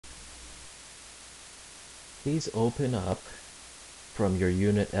please open up from your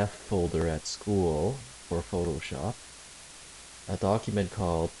Unit F folder at school for Photoshop a document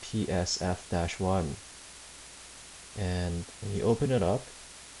called PSF-1. And when you open it up,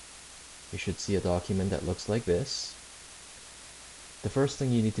 you should see a document that looks like this. The first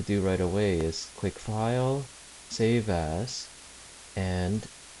thing you need to do right away is click File, Save As, and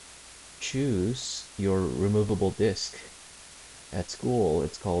choose your removable disk. At school,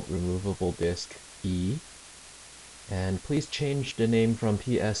 it's called Removable Disk E. And please change the name from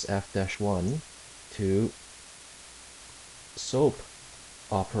PSF-1 to Soap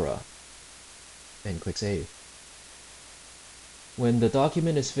Opera and click Save. When the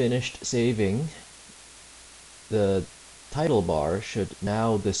document is finished saving, the title bar should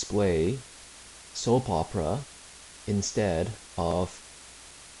now display Soap Opera instead of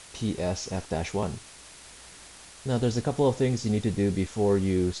PSF-1. Now there's a couple of things you need to do before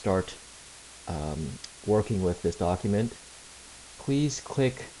you start working with this document. Please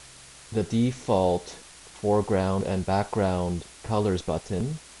click the default foreground and background colors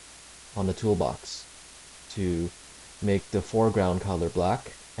button on the toolbox to make the foreground color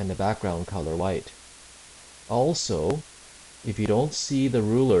black and the background color white. Also, if you don't see the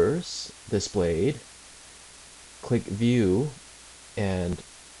rulers displayed, click View and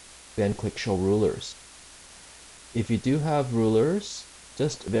then click Show Rulers. If you do have rulers,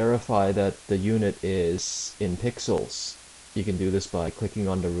 just verify that the unit is in pixels. You can do this by clicking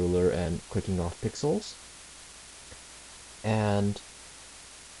on the ruler and clicking off pixels. And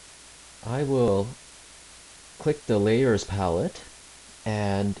I will click the Layers palette,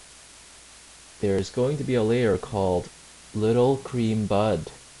 and there's going to be a layer called Little Cream Bud.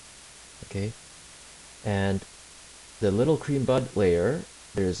 Okay, and the Little Cream Bud layer,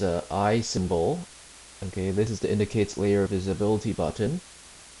 there's a eye symbol. Okay, this is the Indicates Layer Visibility button.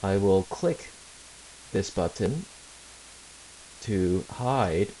 I will click this button to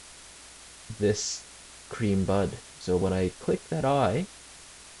hide this cream bud. So when I click that eye,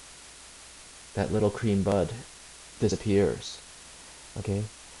 that little cream bud disappears. Okay,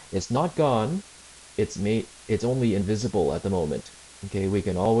 it's not gone. It's only invisible at the moment. Okay, we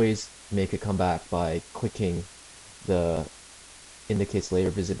can always make it come back by clicking the Indicates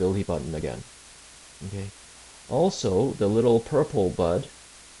Layer Visibility button again. Okay, also the little purple bud,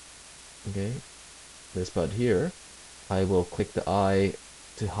 okay, this bud here, I will click the eye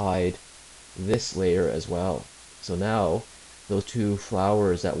to hide this layer as well. So now those two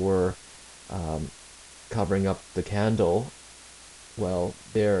flowers that were covering up the candle, well,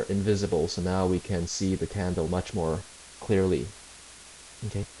 they're invisible, so now we can see the candle much more clearly.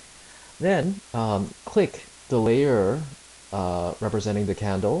 Okay, then click the layer representing the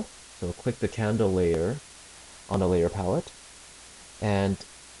candle. So click the candle layer on the layer palette, and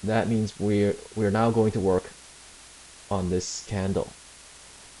that means we're now going to work on this candle.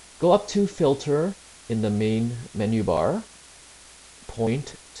 Go up to Filter in the main menu bar,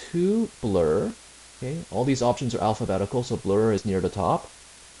 point to Blur. Okay, all these options are alphabetical, so Blur is near the top,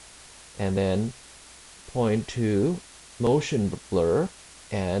 and then point to Motion Blur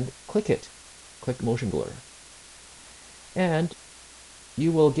and click it. Click Motion Blur, and you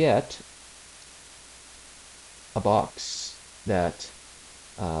will get a box that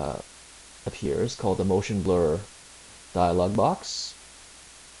appears called the Motion Blur dialog box.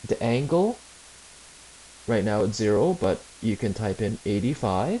 The angle, right now it's 0, but you can type in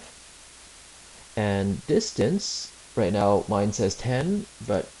 85. And distance, right now mine says 10,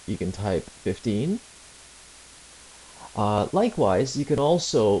 but you can type 15. Likewise, you can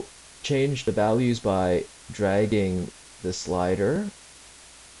also change the values by dragging the slider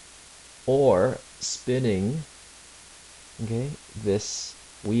or spinning, okay, this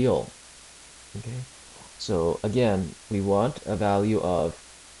wheel. Okay, so again, we want a value of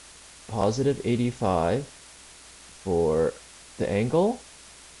positive 85 for the angle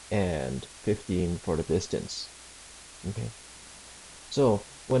and 15 for the distance. Okay, so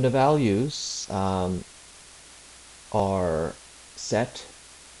when the values are set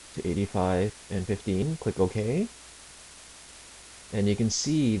to 85 and 15, click OK, and you can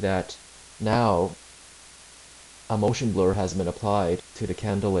see that now a motion blur has been applied to the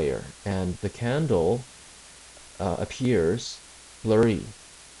candle layer, and the candle appears blurry.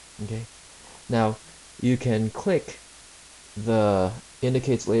 Okay, now you can click the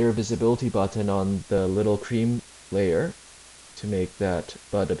Indicates Layer Visibility button on the little cream layer to make that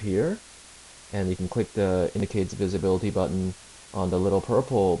bud appear, and you can click the Indicates Visibility button on the little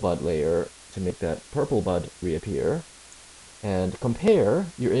purple bud layer to make that purple bud reappear, and compare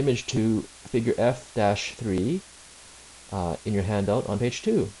your image to figure F-3 in your handout on page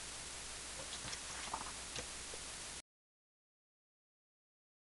 2.